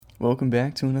Welcome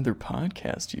back to another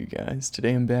podcast, you guys.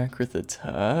 Today I'm back with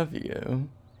Otavio.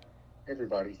 Hey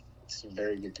everybody, it's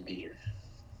very good to be here.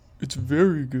 It's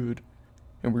very good.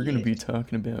 And we're going to Yeah. be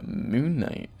talking about Moon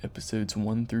Knight, episodes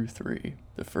 1 through 3,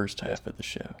 the first half of the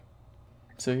show.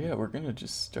 So yeah, we're going to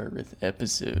just start with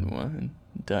episode 1,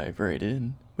 dive right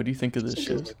in. What do you think of the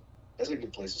show? That's a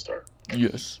good place to start.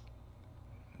 Yes.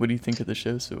 What do you think of the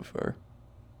show so far?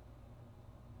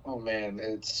 Oh man,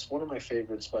 it's one of my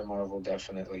favorites by Marvel,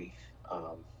 definitely.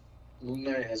 Moon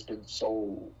Knight has been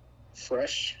so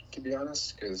fresh, to be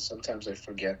honest, because sometimes I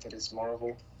forget that it's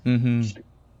Marvel,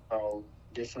 how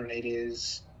different it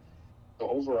is. So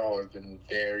overall, I've been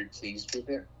very pleased with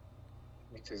it,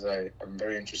 because I'm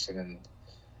very interested in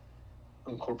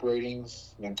incorporating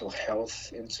mental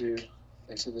health into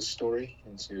the story,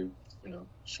 into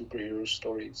superhero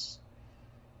stories,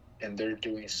 and they're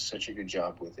doing such a good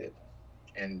job with it.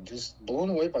 And just blown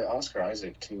away by Oscar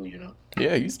Isaac, too,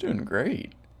 Yeah, he's doing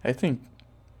great. I think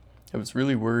I was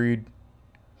really worried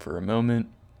for a moment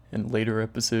in later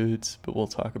episodes, but we'll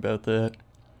talk about that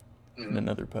in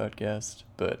another podcast.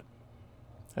 But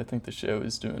I think the show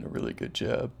is doing a really good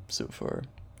job so far,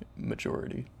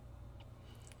 majority.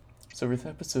 So with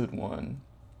episode 1,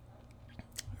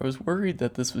 I was worried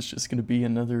that this was just going to be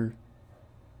another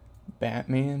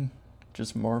Batman,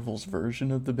 just Marvel's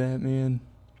version of the Batman.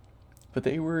 But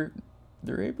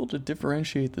they're able to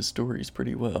differentiate the stories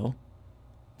pretty well.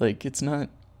 Like, it's not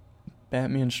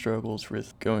Batman struggles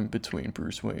with going between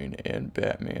Bruce Wayne and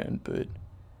Batman, but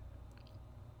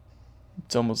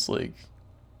it's almost like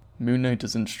Moon Knight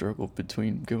doesn't struggle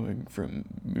between going from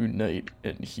Moon Knight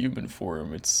and human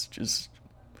form. It's just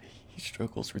he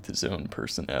struggles with his own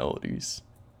personalities.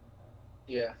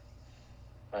 Yeah.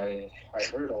 I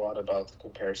heard a lot about the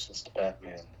comparisons to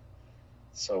Batman.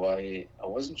 So I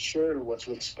wasn't sure what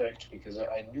to expect, because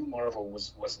I knew Marvel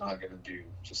was not going to do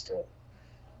just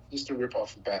a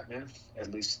rip-off of Batman,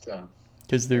 at least.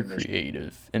 Because they're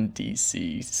creative, and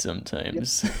DC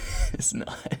sometimes is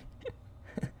not.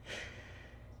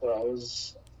 Well,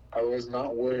 I was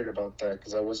not worried about that,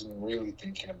 because I wasn't really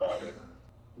thinking about it.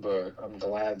 But I'm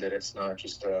glad that it's not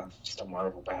just a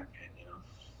Marvel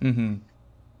Batman,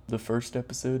 The first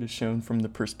episode is shown from the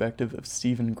perspective of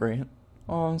Stephen Grant.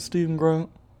 Oh, Stephen Grant,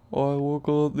 I work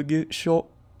at the Get Shop.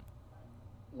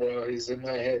 Well, he's in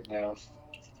my head now.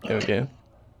 Oh, yeah?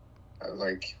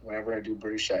 Like, whenever I do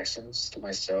British accents to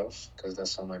myself, because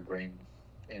that's how my brain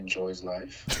enjoys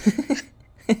life,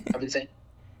 I've been saying,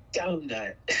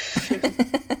 donut.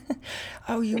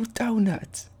 Oh, you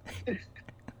donut.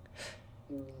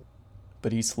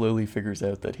 But he slowly figures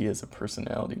out that he has a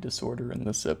personality disorder in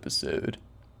this episode.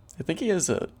 I think he has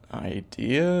an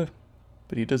idea,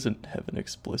 but he doesn't have an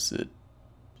explicit,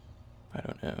 I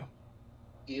don't know.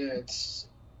 Yeah,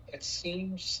 it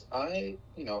seems,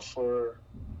 for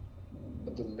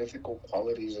the mythical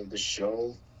qualities of the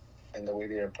show and the way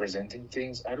they are presenting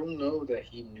things, I don't know that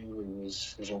he knew it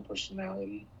was his own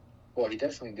personality. Well, he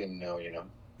definitely didn't know,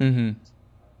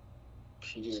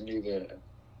 He just knew that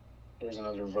there was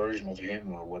another version of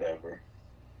him or whatever.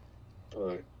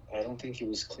 But I don't think it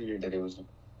was clear that it was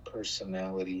a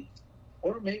personality.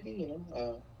 Or maybe,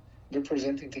 they're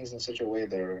presenting things in such a way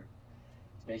they're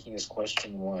making us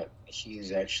question what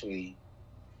he's actually,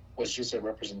 what's just a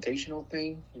representational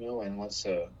thing, and what's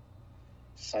a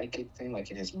psychic thing, like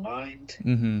in his mind.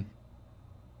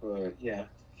 But yeah,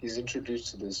 he's introduced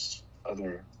to this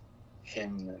other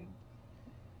him, and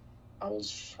I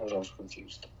was also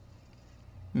confused.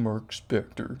 Mark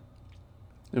Spector.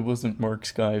 It wasn't Mark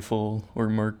Skyfall, or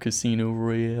Mark Casino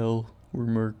Royale, or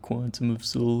Mark Quantum of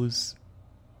Solace.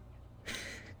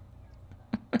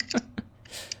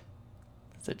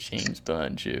 It's a James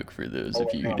Bond joke for those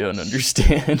of you who don't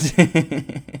understand.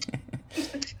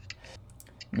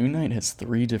 Moon Knight has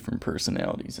 3 different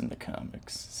personalities in the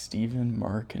comics: Stephen,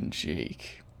 Mark, and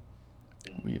Jake.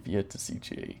 We have yet to see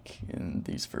Jake in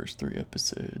these first 3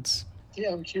 episodes.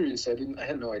 Yeah, I'm curious. I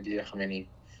had no idea how many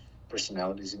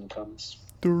personalities in comics.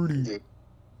 30.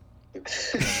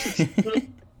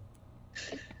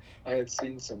 I had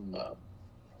seen some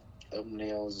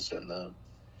thumbnails and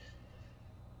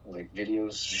like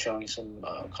videos showing some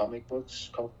comic book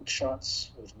shots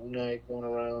of Moon Knight going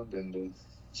around and the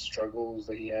struggles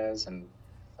that he has, and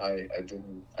I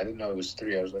didn't know it was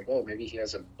 3. I was like, oh, maybe he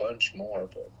has a bunch more,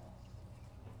 but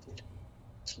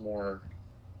it's more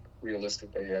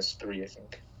realistic that he has 3, I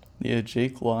think. Yeah,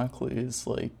 Jake Lockley is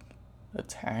like a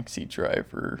taxi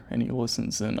driver, and he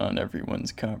listens in on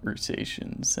everyone's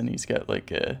conversations, and he's got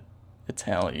like a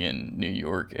Italian New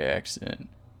York accent.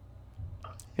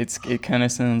 It kind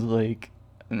of sounds like,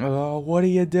 oh, what are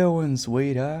you doing,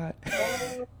 sweetheart?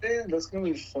 Oh, damn, Yeah, that's gonna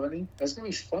be funny. That's gonna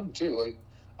be fun too. Like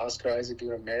Oscar Isaac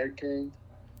doing American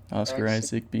Oscar accent.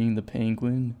 Isaac being the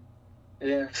penguin.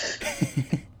 Yeah.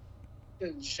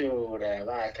 Didn't show that.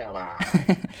 Like, come on.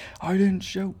 I didn't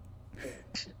show.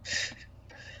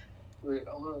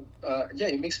 Yeah,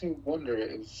 it makes me wonder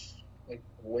if, like,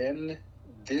 when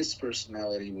this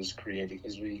personality was created,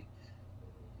 because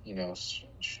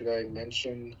should I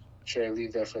mention, should I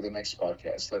leave that for the next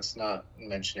podcast? Let's not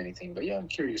mention anything, but yeah, I'm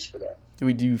curious for that.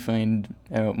 We do find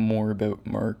out more about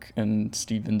Mark and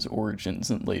Steven's origins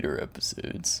in later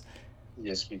episodes.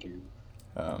 Yes, we do.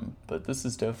 But this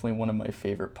is definitely one of my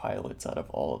favorite pilots out of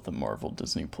all of the Marvel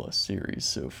Disney Plus series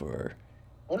so far.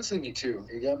 Honestly, me too.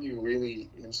 It got me really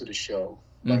into the show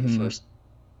by the first,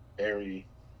 very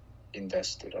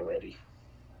invested already.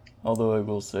 Although I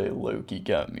will say Loki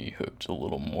got me hooked a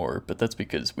little more, but that's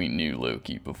because we knew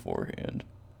Loki beforehand.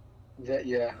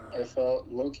 Yeah, I felt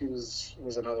Loki was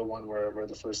another one where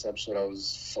the first episode I was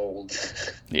sold.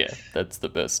 Yeah, that's the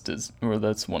best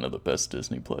that's one of the best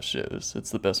Disney Plus shows. It's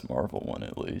the best Marvel one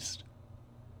at least.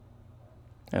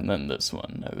 And then this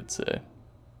one, I would say.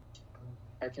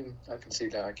 I can see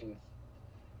that.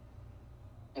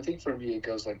 I think for me it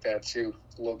goes like that too.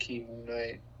 Loki, Moon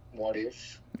Knight, What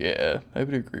If. Yeah, I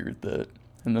would agree with that.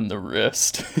 And then the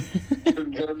rest.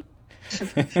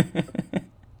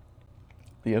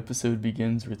 The episode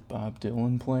begins with Bob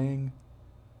Dylan playing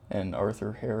and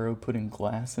Arthur Harrow putting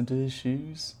glass into his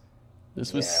shoes.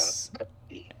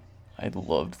 I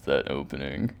loved that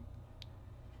opening.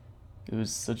 It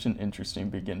was such an interesting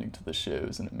beginning to the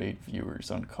shows, and it made viewers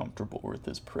uncomfortable with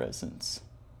his presence.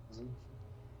 Mm-hmm.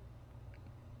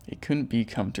 It couldn't be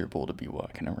comfortable to be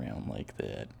walking around like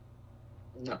that.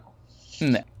 No.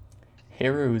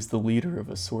 Harrow is the leader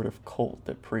of a sort of cult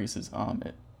that praises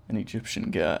Ammit, an Egyptian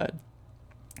god.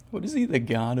 What is he the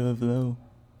god of, though?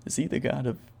 Is he the god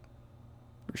of...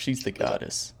 Or she's the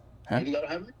goddess? Huh?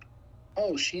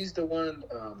 Oh, she's the one...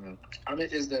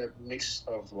 Ammit is the mix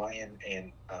of lion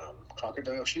and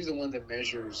crocodile. She's the one that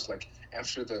measures, like,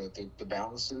 after the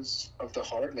balances of the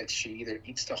heart. Like, she either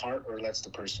eats the heart or lets the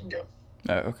person go.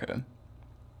 Oh, okay.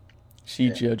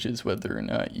 She judges whether or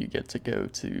not you get to go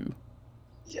to...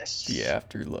 Yes. The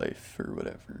afterlife or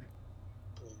whatever.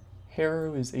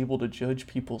 Harrow is able to judge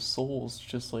people's souls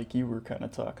just like you were kind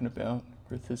of talking about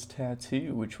with his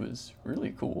tattoo, which was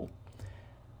really cool.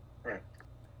 Right.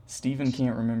 Steven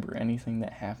can't remember anything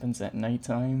that happens at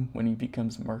nighttime when he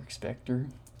becomes Mark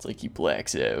Spector. It's like he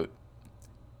blacks out.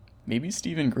 Maybe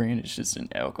Stephen Grant is just an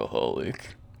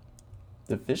alcoholic.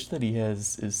 The fish that he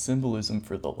has is symbolism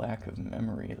for the lack of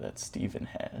memory that Steven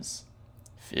has.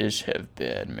 Fish have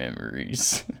bad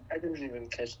memories. I didn't even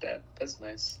catch that. That's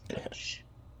nice. Yeah.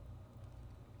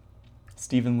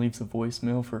 Steven leaves a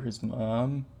voicemail for his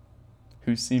mom,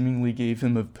 who seemingly gave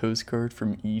him a postcard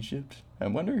from Egypt. I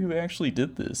wonder who actually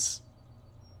did this.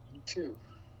 Me too.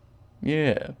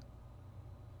 Yeah.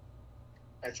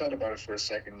 I thought about it for a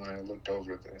second when I looked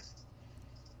over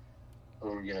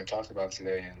what we're going to talk about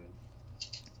today, and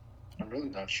I'm really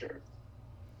not sure.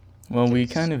 Well, we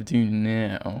kind of do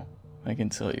now. I can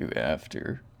tell you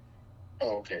after.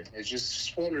 Oh, okay. It's just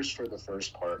spoilers for the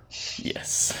first part.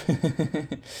 Yes.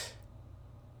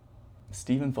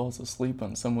 Steven falls asleep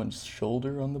on someone's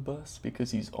shoulder on the bus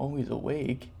because he's always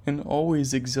awake and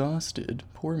always exhausted.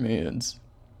 Poor man's.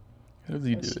 How does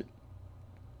he do it?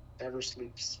 Never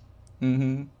sleeps.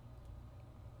 Mm-hmm.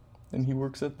 And he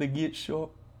works at the Git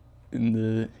shop in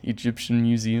the Egyptian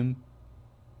Museum.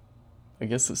 I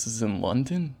guess this is in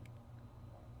London?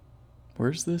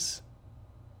 Where's this?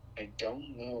 I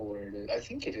don't know where it is. I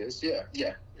think it is. Yeah,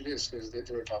 it is, because they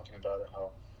were talking about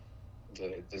how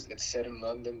it's set in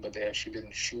London, but they actually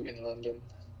didn't shoot in London.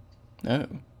 Oh,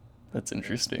 that's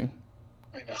interesting.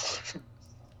 I know.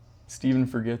 Steven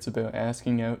forgets about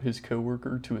asking out his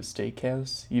coworker to a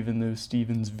steakhouse, even though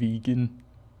Steven's vegan.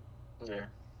 Yeah.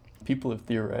 People have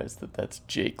theorized that that's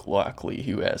Jake Lockley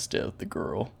who asked out the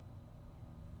girl.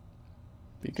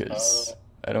 Because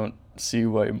I don't see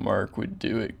why Mark would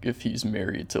do it if he's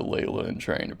married to Layla and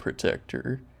trying to protect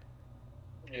her.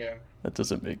 Yeah. That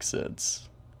doesn't make sense.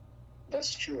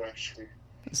 That's true, actually.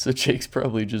 So Jake's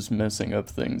probably just messing up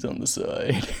things on the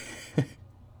side.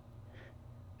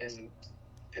 And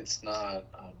it's not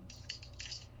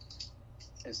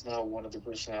one of the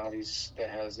personalities that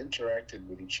has interacted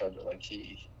with each other. Like,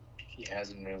 he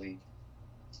hasn't really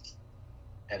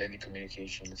had any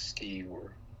communication with Steve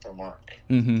or Mark.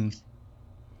 Mm-hmm.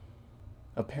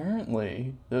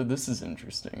 Apparently, though this is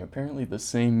interesting, apparently the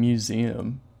same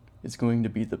museum is going to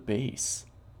be the base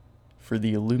for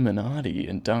the Illuminati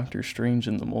and Doctor Strange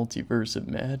in the Multiverse of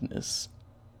Madness.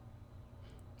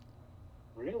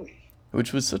 Really?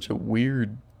 which was such a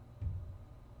weird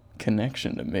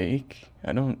connection to make.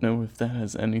 I don't know if that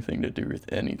has anything to do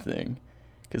with anything,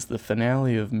 because the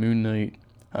finale of Moon Knight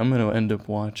I'm going to end up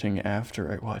watching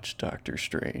after I watch Doctor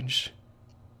Strange.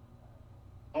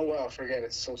 Oh wow, I forget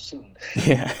it's so soon.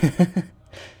 Yeah.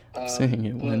 I'm saying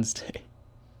it Wednesday.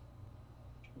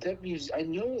 That I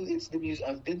know it's the museum.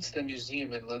 I've been to the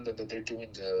museum in London that they're doing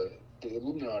the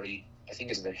Illuminati. I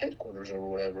think is the headquarters or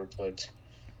whatever. But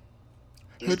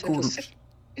headquarters.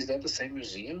 Is that the same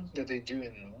museum that they do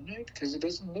in Moon Knight? Because it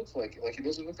doesn't look like it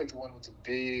doesn't look like the one with the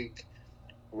big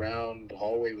round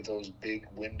hallway with those big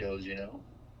windows. You know.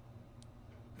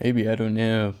 Maybe, I don't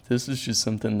know. This is just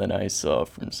something that I saw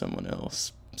from someone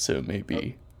else, so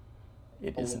maybe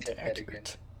it isn't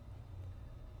accurate.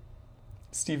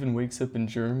 Stephen wakes up in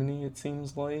Germany, it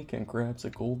seems like, and grabs a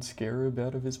gold scarab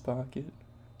out of his pocket.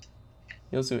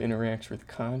 He also interacts with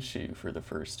Khonshu for the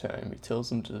first time. He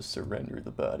tells him to surrender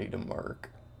the body to Mark.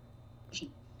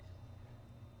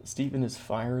 Stephen is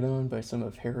fired on by some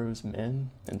of Harrow's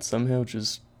men, and somehow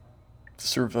just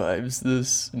survives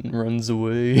this and runs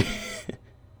away.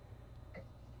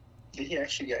 Did he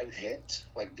actually get hit?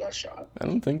 Like, got shot? I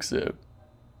don't think so.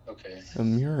 Okay. A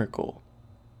miracle.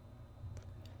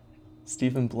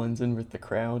 Stephen blends in with the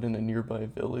crowd in a nearby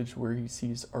village where he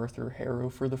sees Arthur Harrow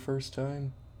for the first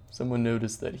time. Someone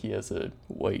noticed that he has a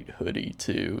white hoodie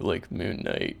too, like Moon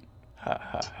Knight. Ha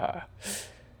ha ha.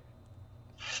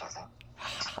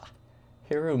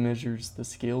 Harrow measures the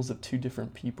scales of two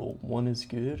different people. One is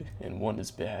good and one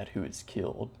is bad who is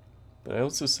killed. But I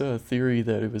also saw a theory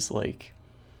that it was like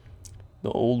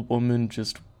the old woman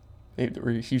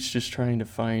he's just trying to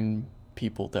find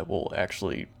people that will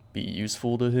actually be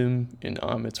useful to him in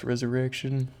Ammit's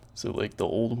resurrection. So like the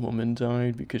old woman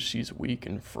died because she's weak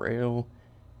and frail,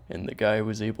 and the guy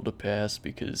was able to pass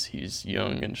because he's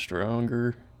young and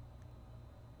stronger.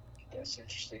 That's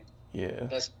interesting. Yeah.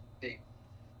 That's big.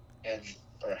 And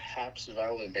perhaps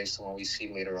valid based on what we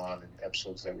see later on in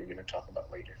episodes that we're going to talk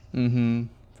about later.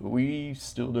 But we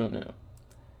still don't know.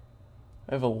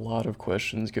 I have a lot of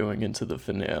questions going into the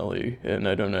finale, and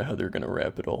I don't know how they're going to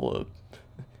wrap it all up.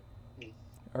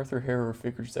 Arthur Harrow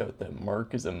figures out that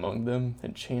Mark is among them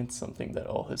and chants something that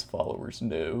all his followers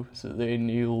know, so they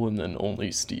kneel, and then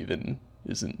only Stephen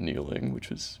isn't kneeling,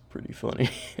 which is pretty funny.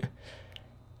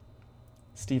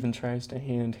 Stephen tries to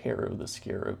hand Harrow the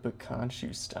scarab, but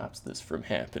Khonshu stops this from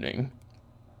happening.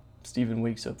 Stephen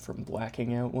wakes up from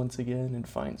blacking out once again and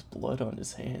finds blood on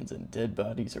his hands and dead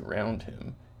bodies around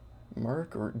him.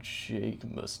 Mark or Jake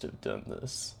must have done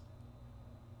this.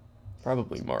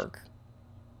 Probably Mark.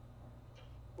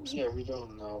 Yeah, we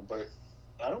don't know, but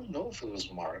I don't know if it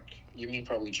was Mark. You mean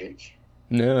probably Jake?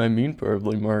 No, I mean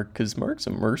probably Mark, because Mark's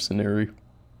a mercenary.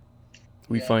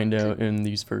 We find out in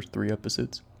these first 3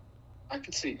 episodes. I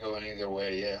could see it going either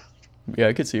way, yeah. Yeah,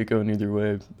 I could see it going either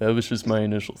way. That was just my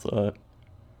initial thought.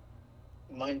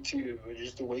 Mine too, but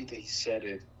just the way that he said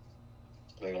it,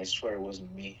 like, I swear it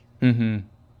wasn't me. It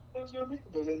was not me,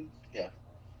 but then, yeah,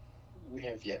 we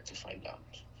have yet to find out.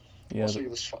 Yeah. Also, it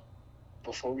was fun.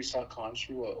 Before we saw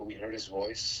Khonshu, we heard his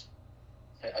voice.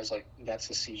 I was like, that's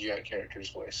a CGI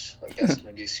character's voice. Like, that's going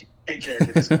to be a CGI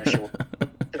character that's going to show up.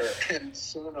 And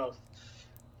soon enough,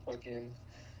 fucking...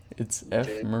 It's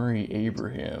F. Murray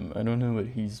Abraham. I don't know what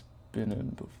he's been in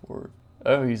before.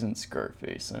 Oh, he's in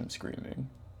Scarface. I'm screaming.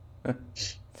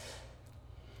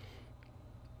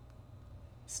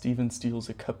 Stephen steals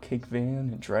a cupcake van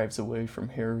and drives away from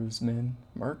Harrow's men.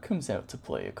 Mark comes out to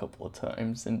play a couple of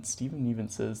times, and Stephen even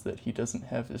says that he doesn't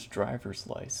have his driver's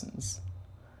license.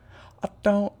 I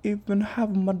don't even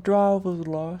have my driver's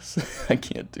license. I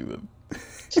can't do it.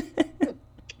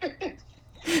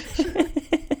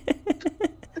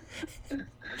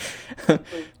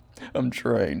 I'm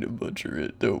trying to butcher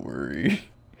it, don't worry.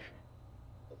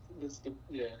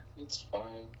 Yeah, it's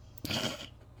fine.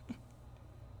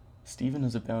 Stephen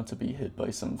is about to be hit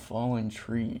by some falling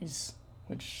trees,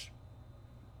 which...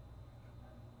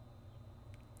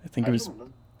 I think it was...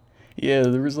 Yeah,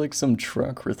 there was like some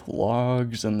truck with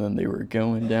logs, and then they were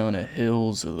going down a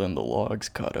hill, so then the logs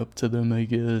caught up to them, I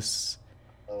guess.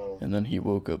 And then he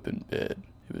woke up in bed.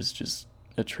 It was just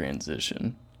a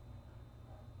transition.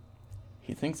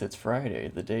 He thinks it's Friday,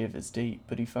 the day of his date,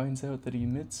 but he finds out that he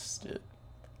missed it.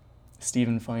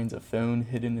 Stephen finds a phone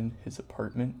hidden in his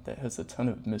apartment that has a ton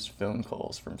of missed phone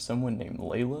calls from someone named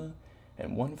Layla,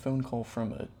 and one phone call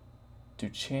from a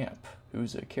Duchamp,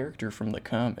 who's a character from the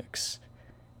comics.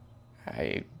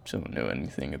 I don't know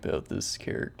anything about this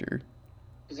character.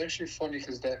 It's actually funny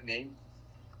because that name,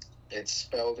 it's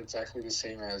spelled exactly the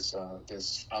same as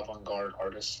this avant-garde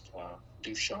artist,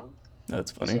 Duchamp.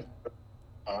 That's funny.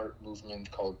 art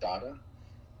movement called Dada,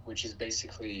 which is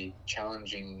basically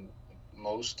challenging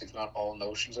most, if not all,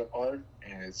 notions of art.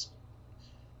 And it's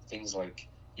things like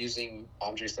using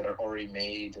objects that are already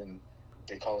made, and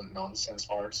they call it nonsense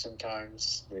art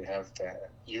sometimes. They have that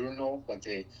urinal, like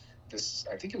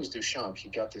I think it was Duchamp, he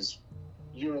got this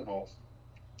urinal,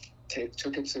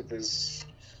 took it to this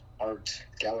art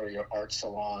gallery or art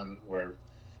salon where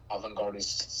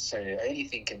avant-gardists say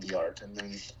anything can be art, and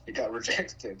then it got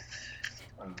rejected.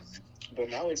 But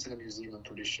now it's in a museum, I'm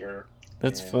pretty sure.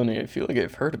 That's funny. I feel like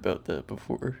I've heard about that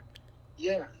before.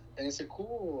 Yeah, and it's a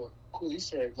cool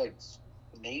Easter egg, like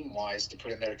name-wise, to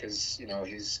put in there, because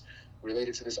he's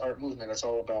related to this art movement that's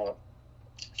all about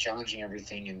challenging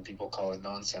everything, and people call it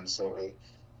nonsense. So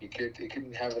it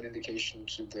could have an indication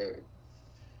to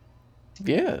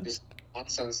this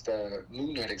nonsense that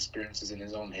Moon Knight experiences in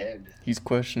his own head. He's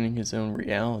questioning his own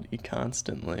reality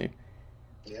constantly.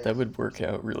 Yeah. That would work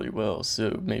out really well.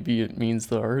 So maybe it means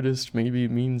the artist, maybe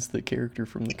it means the character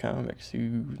from the comics.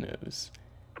 Who knows?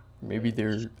 Maybe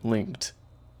they're linked.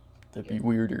 That'd be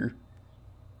weirder.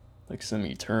 Like some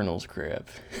Eternals crap.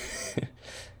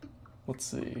 Let's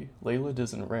see. Layla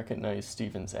doesn't recognize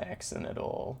Steven's accent at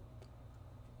all.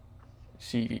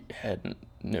 She had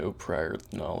no prior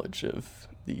knowledge of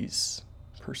these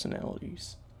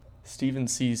personalities. Steven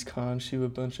sees Khonshu a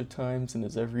bunch of times in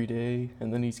his everyday,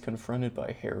 and then he's confronted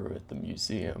by Harrow at the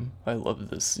museum. I love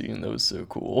this scene, that was so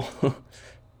cool.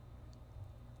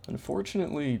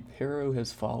 Unfortunately, Harrow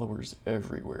has followers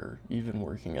everywhere, even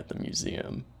working at the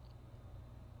museum.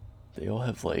 They all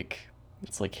have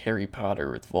it's like Harry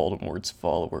Potter with Voldemort's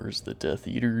followers, the Death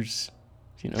Eaters.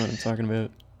 Do you know what I'm talking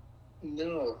about?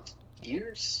 No.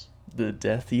 Eaters? The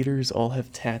Death Eaters all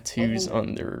have tattoos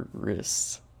on their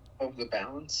wrists. Of the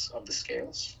balance of the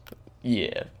scales?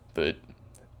 Yeah, but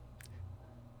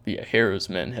Harrow's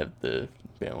men have the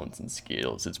balance and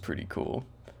scales. It's pretty cool.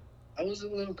 I was a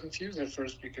little confused at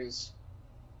first because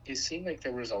it seemed like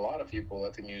there was a lot of people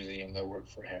at the museum that worked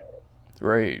for Harrow.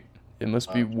 Right. It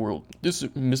must be this is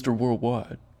Mr.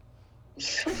 Worldwide. No,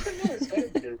 it's gotta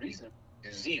be a reason.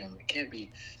 Museum.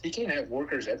 He can't have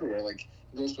workers everywhere. Like,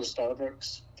 he goes to a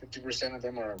Starbucks, 50% of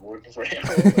them are working for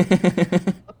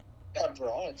Harrow.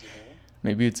 Abroad,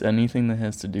 Maybe it's anything that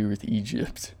has to do with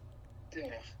Egypt.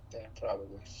 Yeah,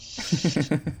 probably.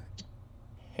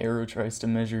 Harrow tries to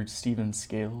measure Steven's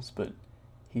scales, but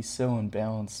he's so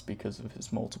unbalanced because of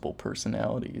his multiple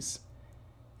personalities.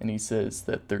 And he says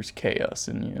that there's chaos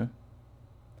in you.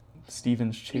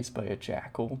 Steven's chased by a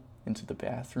jackal into the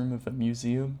bathroom of the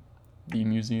museum,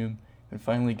 and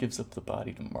finally gives up the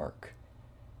body to Mark.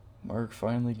 Mark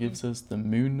finally gives us the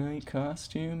Moon Knight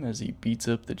costume as he beats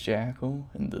up the jackal,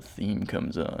 and the theme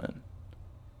comes on.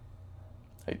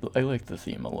 I like the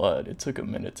theme a lot. It took a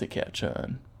minute to catch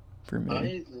on for me.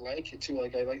 I like it too.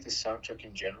 I like the soundtrack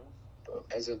in general. But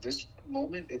as of this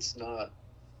moment, it's not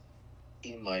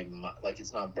in my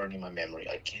it's not burning my memory.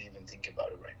 I can't even think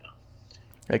about it right now.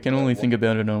 I can only think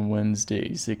about it on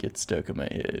Wednesdays. It gets stuck in my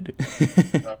head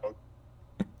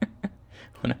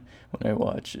when I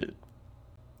watch it.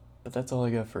 But that's all I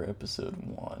got for episode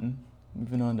 1.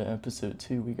 Moving on to episode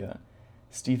 2, we got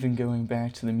Steven going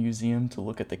back to the museum to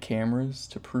look at the cameras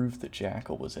to prove that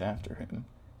Jackal was after him.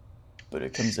 But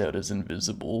it comes out as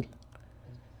invisible.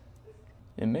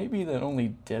 It may be that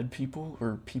only dead people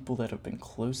or people that have been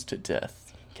close to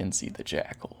death can see the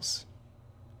jackals.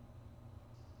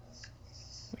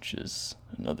 Which is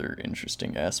another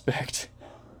interesting aspect.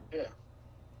 Yeah.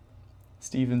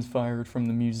 Steven's fired from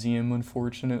the museum,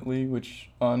 unfortunately, which,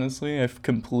 honestly, I've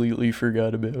completely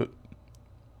forgot about.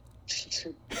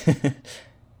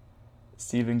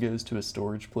 Steven goes to a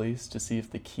storage place to see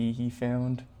if the key he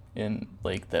found in,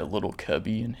 that little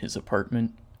cubby in his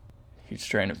apartment, he's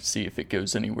trying to see if it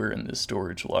goes anywhere in the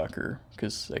storage locker,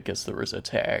 because I guess there was a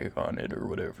tag on it or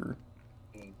whatever.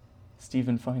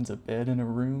 Steven finds a bed in a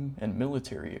room and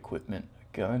military equipment,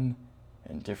 a gun,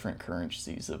 and different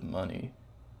currencies of money.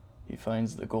 He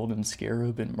finds the golden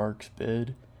scarab in Mark's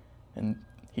bed, and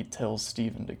he tells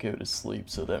Steven to go to sleep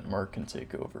so that Mark can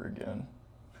take over again.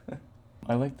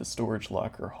 I like the storage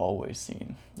locker hallway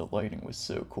scene. The lighting was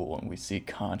so cool, and we see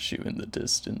Khonshu in the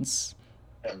distance.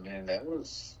 Yeah, man, that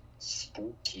was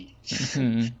spooky.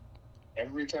 Mm-hmm.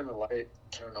 Every time the light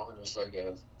turned on, it was like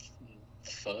a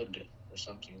thud or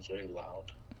something. It's very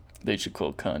loud. They should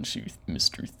call Khonshu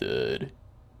Mr. Thud.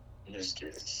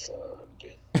 Mr.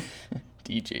 Thud.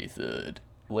 DJ Thud.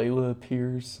 Layla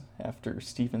appears after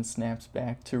Steven snaps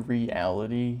back to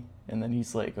reality, and then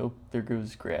he's like, oh, there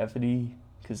goes gravity,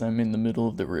 because I'm in the middle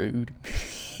of the road.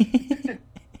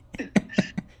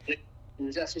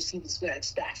 spoilers. After seeing this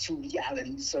man's back to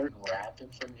reality, start rapping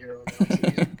from here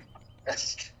on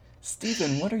out.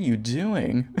 Steven, what are you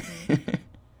doing? Yep,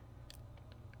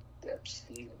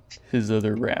 Steven. His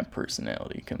other rap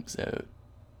personality comes out.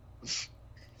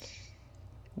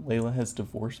 Layla has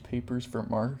divorce papers for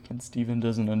Mark, and Steven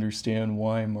doesn't understand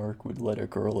why Mark would let a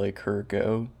girl like her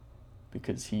go,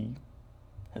 because he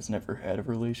has never had a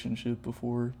relationship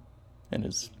before and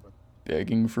is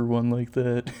begging for one like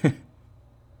that.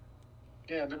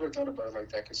 Yeah, I never thought about it like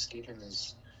that, because Steven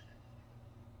is...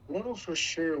 I don't know for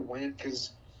sure when,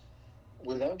 because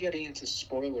without getting into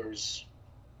spoilers,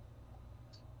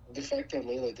 the fact that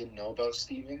Layla didn't know about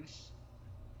Steven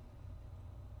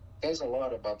says a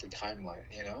lot about the timeline,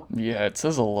 you know? Yeah, it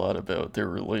says a lot about their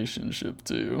relationship,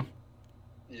 too.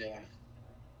 Yeah.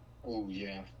 Oh,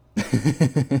 yeah.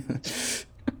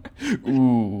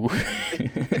 Ooh.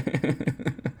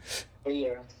 But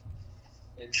yeah,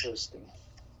 interesting.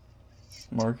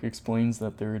 Mark explains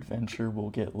that their adventure will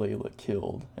get Layla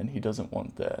killed, and he doesn't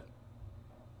want that.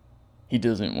 He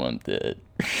doesn't want that.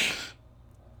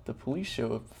 The police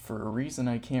show up for a reason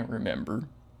I can't remember,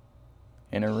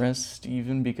 and arrest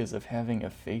Steven because of having a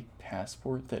fake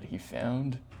passport that he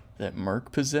found that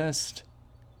Mark possessed.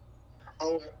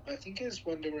 Oh, I think it's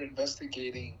when they were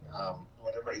investigating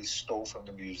whatever he stole from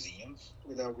the museum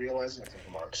without realizing. I think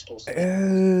Mark stole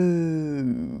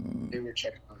something. Oh. They were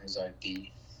checking on his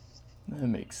ID. That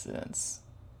makes sense.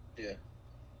 Yeah.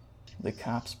 The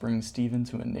cops bring Steven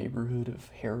to a neighborhood of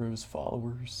Harrow's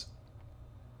followers.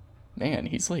 Man,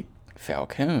 he's like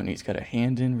Falcone. He's got a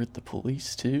hand in with the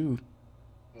police, too.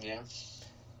 Yeah.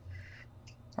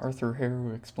 Arthur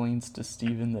Harrow explains to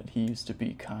Steven that he used to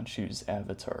be Khonshu's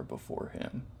avatar before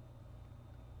him.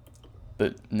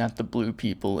 But not the blue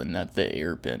people and not the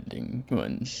airbending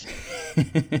ones.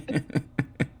 The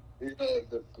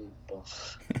people.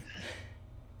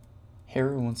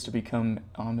 Harrow wants to become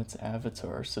Amit's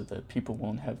avatar so that people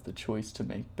won't have the choice to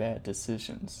make bad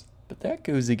decisions. But that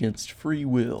goes against free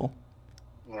will.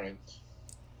 Right.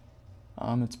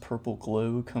 Amit's purple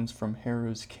glow comes from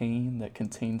Harrow's cane that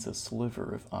contains a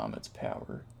sliver of Amit's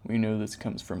power. We know this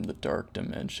comes from the Dark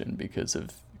Dimension because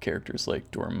of characters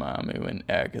like Dormammu and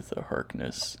Agatha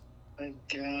Harkness. My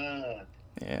God.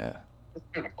 Yeah. That's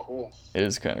kind of cool. It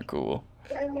is kind of cool.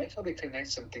 I like how they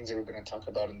connect some things that we're going to talk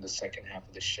about in the second half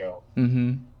of the show.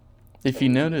 Mm-hmm. If you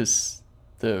notice,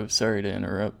 though, sorry to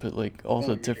interrupt, but like all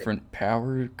the different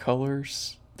power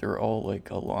colors, they're all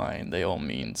like aligned. They all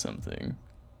mean something.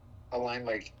 Aligned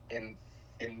like in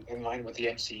line with the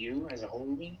MCU as a whole,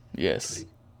 you mean? Yes.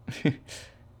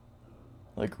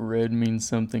 Like red means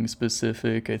something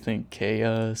specific. I think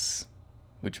chaos,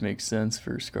 which makes sense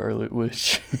for Scarlet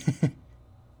Witch.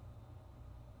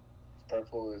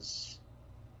 Purple is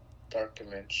Dark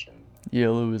Dimension.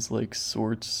 Yellow is like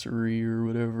sorcery or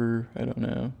whatever. I don't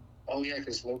know. Oh yeah,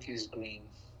 because Loki's green.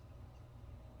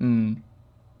 Hmm.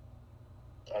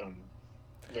 I don't know.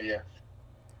 But yeah.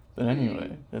 But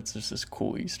anyway, that's just this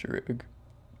cool Easter egg.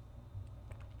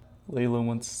 Layla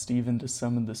wants Steven to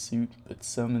summon the suit, but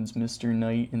summons Mr.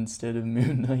 Knight instead of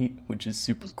Moon Knight, which is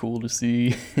super cool to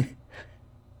see.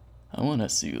 I want a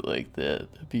suit like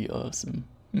that. That'd be awesome.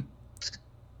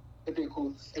 It'd be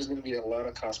cool. There's going to be a lot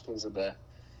of cosplays of that.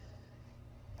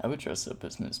 I would dress up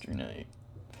as Mr. Knight.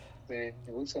 Man,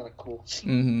 it looks kind of cool.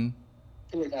 Mm-hmm.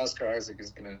 I feel like Oscar Isaac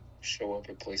is going to show up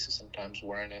at places sometimes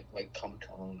wearing it, like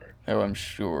Comic-Con or... Oh, I'm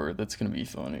sure. That's going to be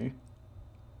funny.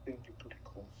 It'd be pretty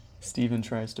cool. Steven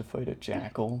tries to fight a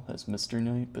jackal as Mr.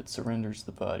 Knight, but surrenders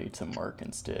the body to Mark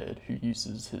instead, who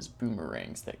uses his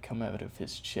boomerangs that come out of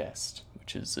his chest,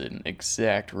 which is an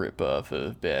exact rip-off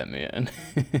of Batman.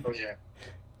 Oh, yeah.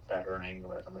 Battering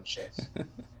right on the chest.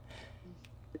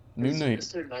 Moon Knight.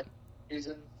 Mr. Knight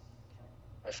reason,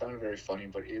 I found it very funny,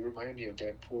 but it reminded me of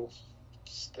Deadpool.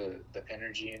 Just the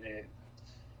energy in it,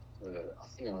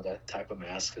 that type of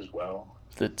mask as well.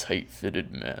 The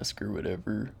tight-fitted mask or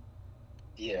whatever.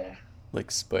 Yeah.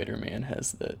 Like Spider-Man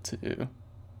has that too.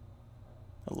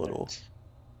 A little.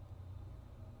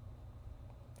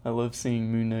 I love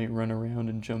seeing Moon Knight run around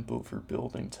and jump over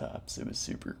building tops. It was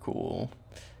super cool.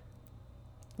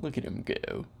 Look at him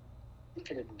go.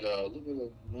 Look at him go. Look at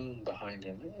the moon behind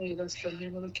him. Hey, that's the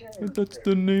name of the character. That's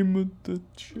the name of the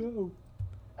show.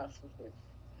 Absolutely.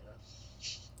 Yeah.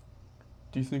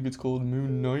 Do you think it's called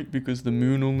Moon Knight because the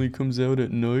moon only comes out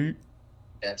at night?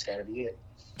 That's gotta be it.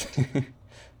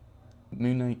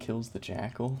 Moon Knight kills the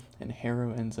jackal, and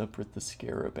Harrow ends up with the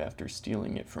scarab after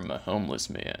stealing it from a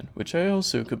homeless man, which I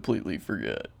also completely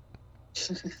forgot.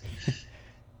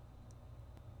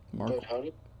 Mark,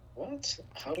 But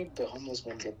how did the homeless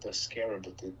man get the scarab?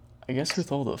 I guess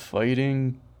with all the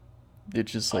fighting, it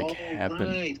just like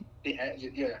happened. Right.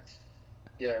 Yeah,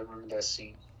 I remember that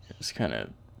scene. It was kind of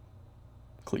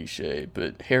cliche,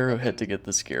 but Harrow had to get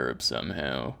the scarab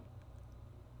somehow.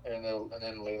 And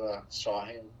then Layla saw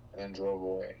him and then drove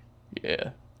away.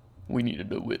 Yeah, we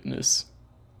needed a witness.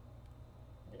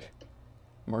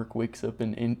 Mark wakes up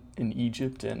in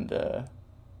Egypt, and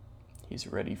he's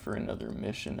ready for another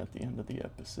mission at the end of the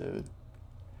episode.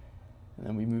 And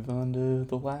then we move on to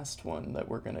the last one that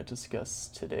we're going to discuss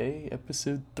today,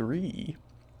 episode 3.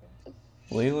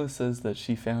 Layla says that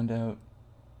she found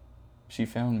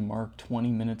Mark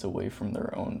 20 minutes away from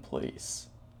their own place.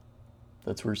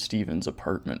 That's where Steven's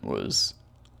apartment was.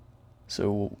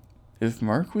 So, if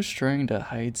Mark was trying to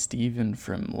hide Steven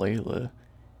from Layla,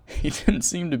 he didn't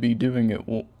seem to be doing it,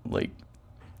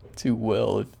 too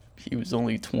well if he was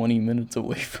only 20 minutes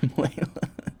away from Layla.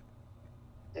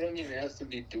 I mean, it has to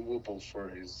be doable for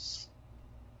his,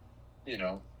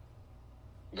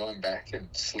 going back and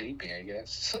sleeping, I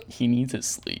guess. He needs his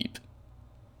sleep.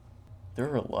 There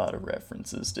are a lot of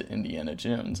references to Indiana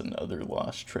Jones and other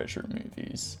Lost Treasure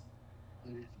movies.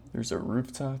 There's a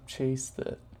rooftop chase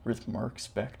with Mark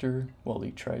Spector while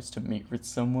he tries to meet with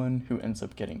someone who ends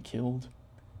up getting killed.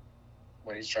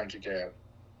 When he's trying to get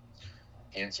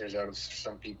answers out of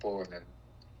some people, and then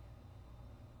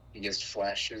he gets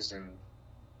flashes, and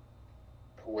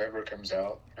whoever comes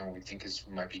out, we think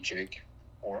might be Jake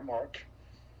or Mark,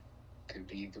 could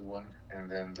be the one,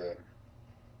 and then the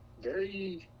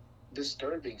very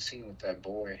disturbing scene with that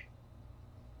boy.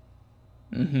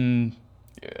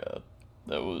 Yeah,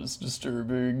 that was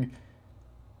disturbing.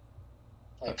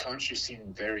 Khonshu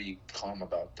seemed very calm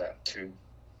about that too.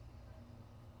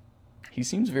 He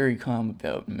seems very calm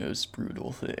about most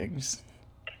brutal things.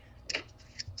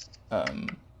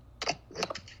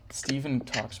 Steven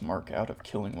talks Mark out of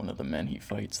killing one of the men he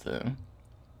fights, though,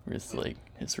 with,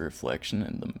 his reflection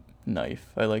and the knife.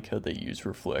 I like how they use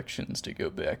reflections to go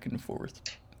back and forth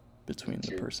between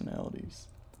the personalities.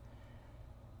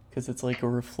 Because it's like a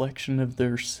reflection of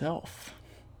their self.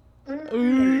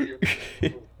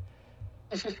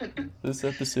 This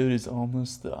episode is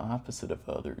almost the opposite of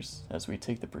others, as we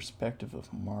take the perspective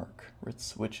of Mark, where it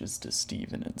switches to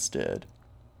Steven instead.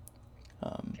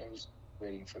 I was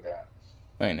waiting for that.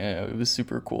 I know, it was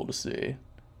super cool to see.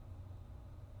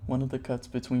 One of the cuts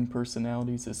between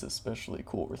personalities is especially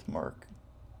cool with Mark.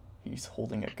 He's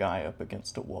holding a guy up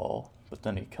against a wall, but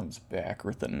then he comes back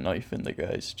with a knife in the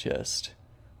guy's chest.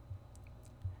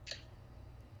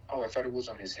 Oh, I thought it was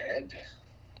on his head.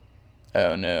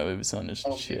 Oh no, it was on his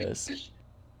chest.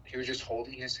 He was just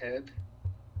holding his head?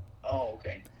 Oh,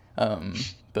 okay.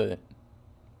 But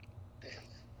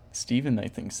Steven, I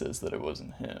think, says that it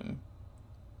wasn't him.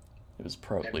 It was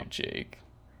probably Jake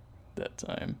that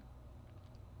time.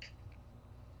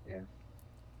 Yeah.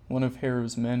 One of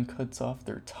Harrow's men cuts off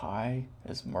their tie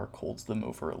as Mark holds them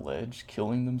over a ledge,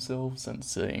 killing themselves and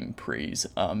saying, "Praise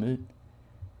Amit."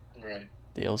 Right.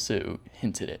 They also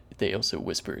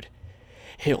whispered,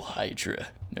 "Hail Hydra."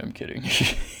 No, I'm kidding.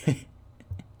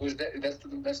 That's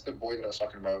the boy that I was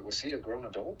talking about. Was he a grown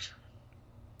adult?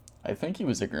 I think he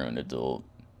was a grown adult.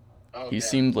 Oh, he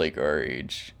seemed like our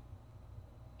age.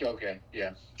 Okay,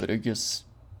 yeah. But I guess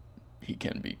he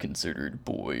can be considered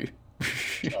boy.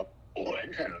 Oh, boy, I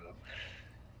don't know.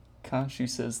 Khonshu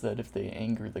says that if they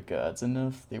anger the gods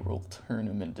enough, they will turn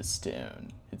him into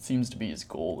stone. It seems to be his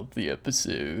goal of the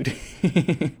episode.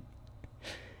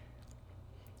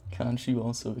 Khonshu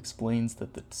also explains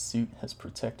that the suit has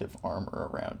protective armor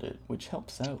around it, which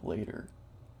helps out later.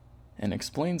 And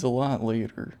explains a lot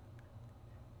later.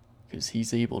 Because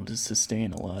he's able to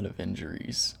sustain a lot of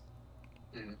injuries.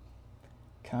 Mm-hmm.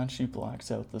 Khonshu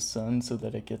blocks out the sun so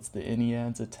that it gets the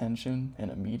Ennead's attention, and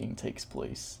a meeting takes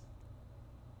place.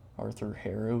 Arthur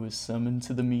Harrow is summoned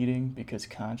to the meeting because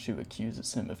Khonshu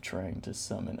accuses him of trying to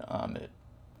summon Amit.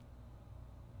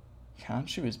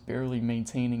 Khonshu is barely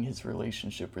maintaining his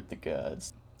relationship with the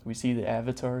gods. We see the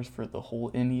avatars for the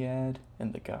whole Ennead,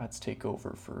 and the gods take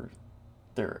over for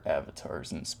their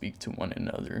avatars and speak to one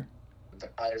another. The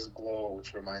eyes glow,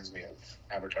 which reminds me of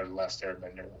Avatar: The Last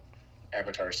Airbender.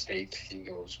 Avatar state, he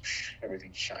goes,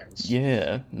 everything shines.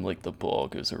 Yeah, and the ball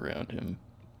goes around him.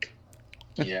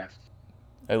 Yeah.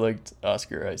 I liked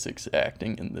Oscar Isaac's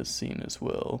acting in this scene as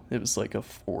well. It was like a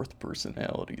fourth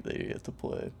personality they had to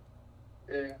play.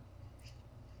 Yeah.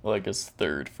 Well, I guess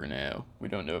third for now. We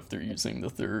don't know if they're using the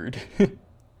third. It's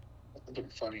been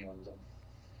funny on the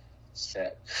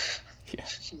set. Yeah.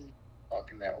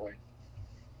 Talking that way.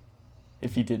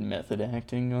 If he did method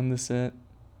acting on the set,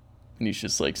 and he's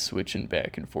just switching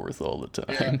back and forth all the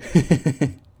time. Yeah.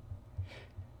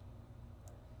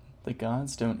 The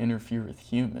gods don't interfere with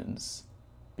humans.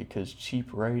 because cheap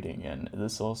writing, and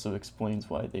this also explains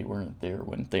why they weren't there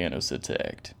when Thanos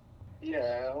attacked.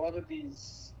 Yeah, a lot of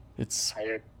these It's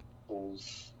higher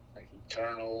schools, like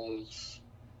Eternals,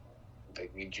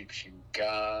 like the Egyptian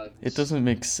gods. it doesn't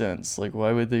make sense. Like,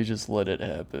 why would they just let it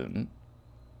happen?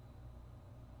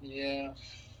 Yeah.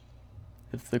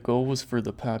 If the goal was for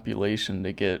the population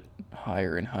to get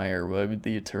higher and higher, why would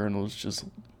the Eternals just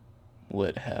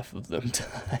let half of them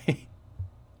die?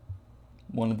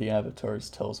 One of the avatars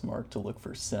tells Mark to look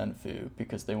for Senfu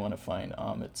because they want to find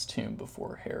Amit's tomb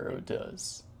before Harrow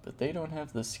does. But they don't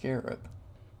have the scarab.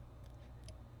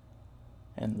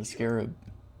 And the scarab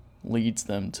leads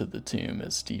them to the tomb,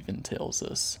 as Steven tells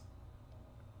us.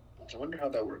 I wonder how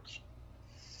that works.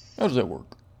 How does that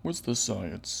work? What's the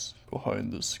science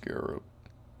behind the scarab?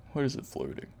 Why is it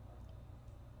floating?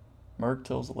 Mark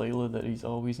tells Layla that he's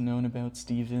always known about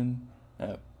Steven.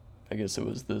 I guess it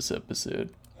was this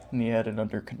episode. And he had it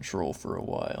under control for a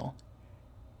while.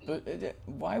 But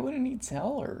why wouldn't he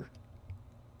tell her?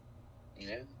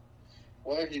 Yeah.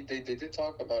 Well, they did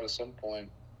talk about at some point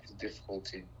his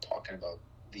difficulty talking about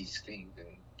these things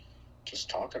and just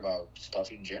talk about stuff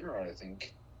in general, I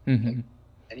think. Mm-hmm. Like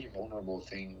any vulnerable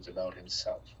things about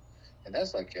himself. And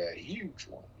that's like a huge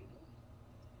one, you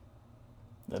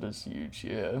know? That is huge,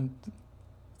 yeah.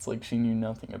 It's like she knew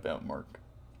nothing about Mark.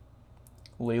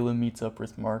 Layla meets up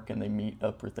with Mark and they meet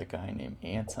up with a guy named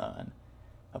Anton.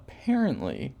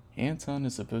 Apparently, Anton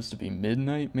is supposed to be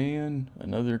Midnight Man,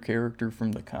 another character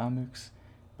from the comics,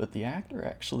 but the actor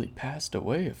actually passed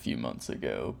away a few months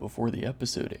ago before the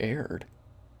episode aired.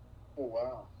 Oh,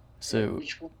 wow. So,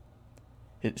 Which one?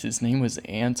 his name was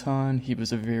Anton. He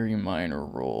was a very minor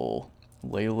role.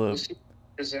 Layla... Was he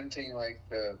presenting like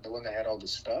the one that had all the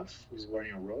stuff? He was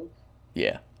wearing a robe?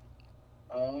 Yeah.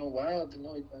 Oh, wow. I didn't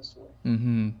know he passed away.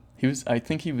 Mm-hmm. I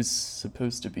think he was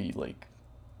supposed to be, like,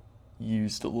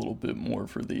 used a little bit more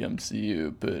for the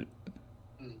MCU, but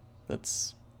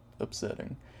that's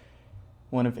upsetting.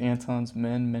 One of Anton's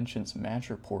men mentions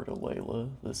Madripoor to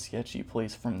Layla, the sketchy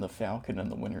place from The Falcon and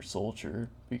the Winter Soldier,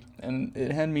 and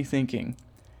it had me thinking,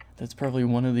 that's probably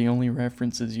one of the only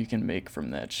references you can make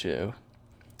from that show.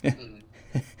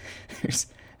 There's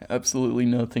absolutely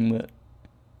nothing that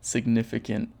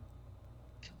significant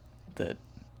that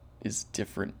is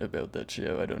different about that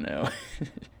show. I don't know.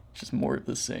 Just more of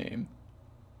the same.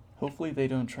 Hopefully they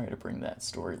don't try to bring that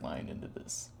storyline into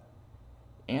this.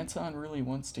 Anton really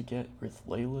wants to get with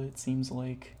Layla, it seems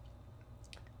like.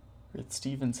 With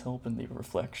Steven's help in the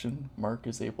reflection, Mark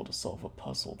is able to solve a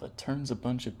puzzle that turns a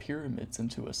bunch of pyramids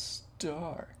into a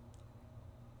star.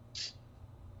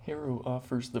 Harrow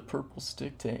offers the purple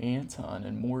stick to Anton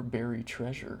and more buried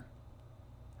treasure.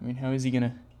 I mean, how is he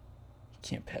gonna... He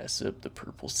can't pass up the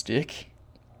purple stick.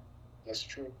 That's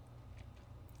true.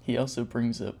 He also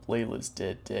brings up Layla's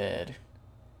dead dad.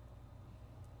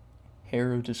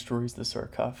 Harrow destroys the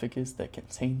sarcophagus that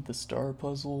contained the star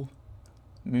puzzle.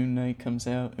 Moon Knight comes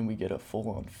out and we get a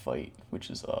full-on fight, which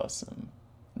is awesome.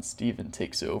 And Steven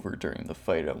takes over during the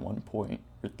fight at one point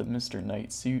with the Mr.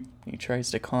 Knight suit. He tries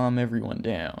to calm everyone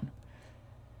down,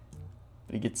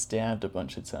 but he gets stabbed a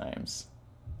bunch of times.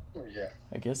 Oh, yeah.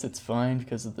 I guess it's fine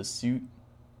because of the suit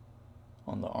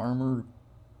on the armor,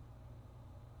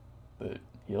 but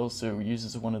he also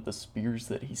uses one of the spears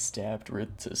that he stabbed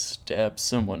with to stab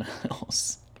someone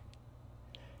else.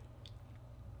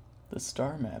 The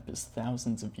star map is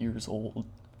thousands of years old,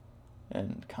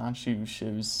 and Khonshu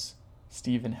shows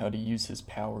Steven how to use his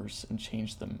powers and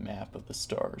change the map of the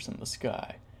stars in the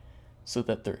sky so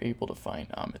that they're able to find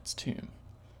Amit's tomb.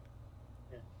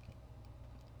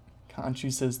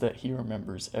 Khonshu says that he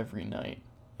remembers every night,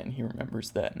 and he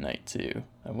remembers that night too.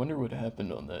 I wonder what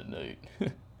happened on that night.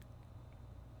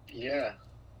 Yeah,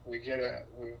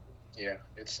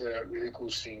 it's a really cool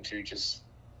scene too, just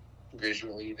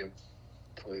visually, the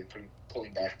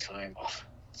pulling back time. Oh,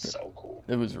 so cool.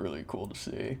 It was really cool to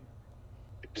see.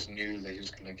 I just knew that he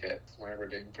was gonna get whenever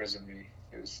they imprisoned me.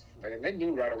 They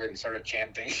knew right away. They started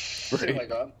chanting. Right.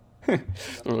 Like, oh. They're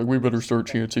like, we better start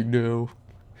chanting now.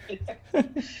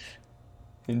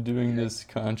 In doing this,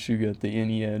 Khonshu got the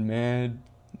Ennead mad.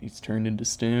 He's turned into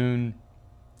stone.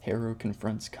 Harrow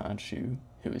confronts Khonshu,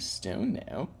 who is stone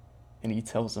now, and he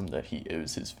tells him that he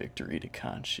owes his victory to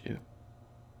Khonshu.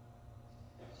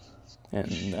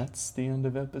 And that's the end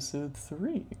of episode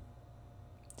 3.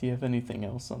 Do you have anything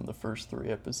else on the first 3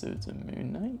 episodes of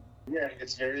Moon Knight? Yeah,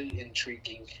 it's very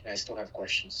intriguing. I still have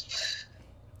questions.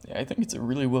 Yeah, I think it's a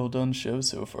really well done show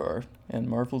so far, and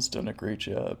Marvel's done a great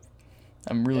job.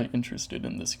 I'm really interested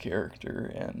in this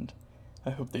character, and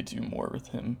I hope they do more with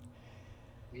him.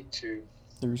 Me too.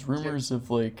 There's rumors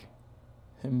of, like,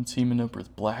 him teaming up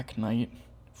with Black Knight,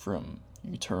 from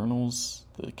Eternals,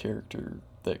 the character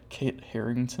that Kit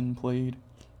Harington played.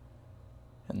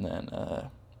 And then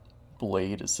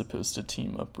Blade is supposed to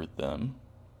team up with them.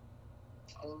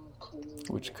 Oh, cool.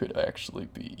 Which could actually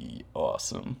be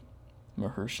awesome.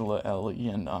 Mahershala Ali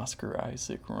and Oscar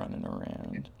Isaac running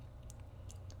around.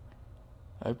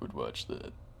 I would watch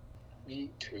that. Me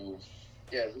too.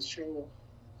 Yeah, this show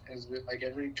has been, like,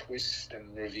 every twist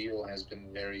and reveal has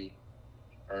been very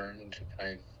earned.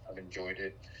 I've enjoyed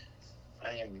it.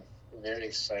 I am very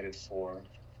excited for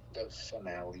the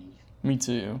finale. Me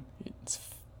too. It's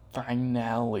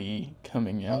finally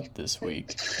coming out this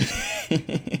week.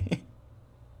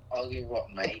 I'll give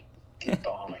up, mate. Get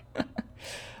on it.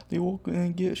 They all gonna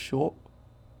get shot.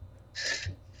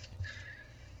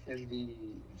 I'm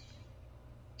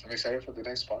excited for the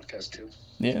next podcast too.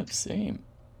 Yeah, same.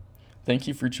 Thank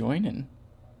you for joining.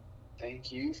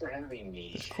 Thank you for having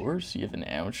me. Of course. You have an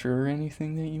outro or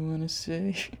anything that you want to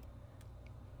say?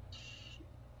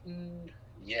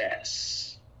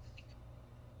 Yes.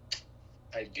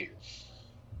 I do.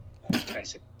 I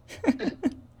said.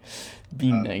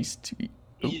 Be nice to me.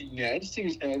 Be nice to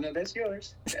me. Oh, no, that's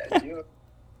yours. That's yours.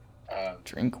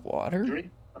 Drink water?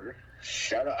 Drink water.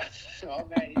 Shut up. Oh,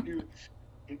 man, you do.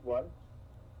 Drink water.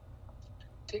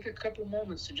 Take a couple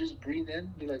moments to just breathe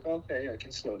in. Be like, okay, I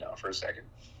can slow down for a second.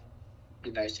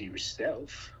 Be nice to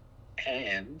yourself.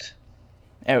 And...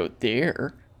 out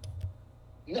there.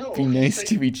 No. Be nice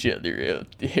to each other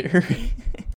out there.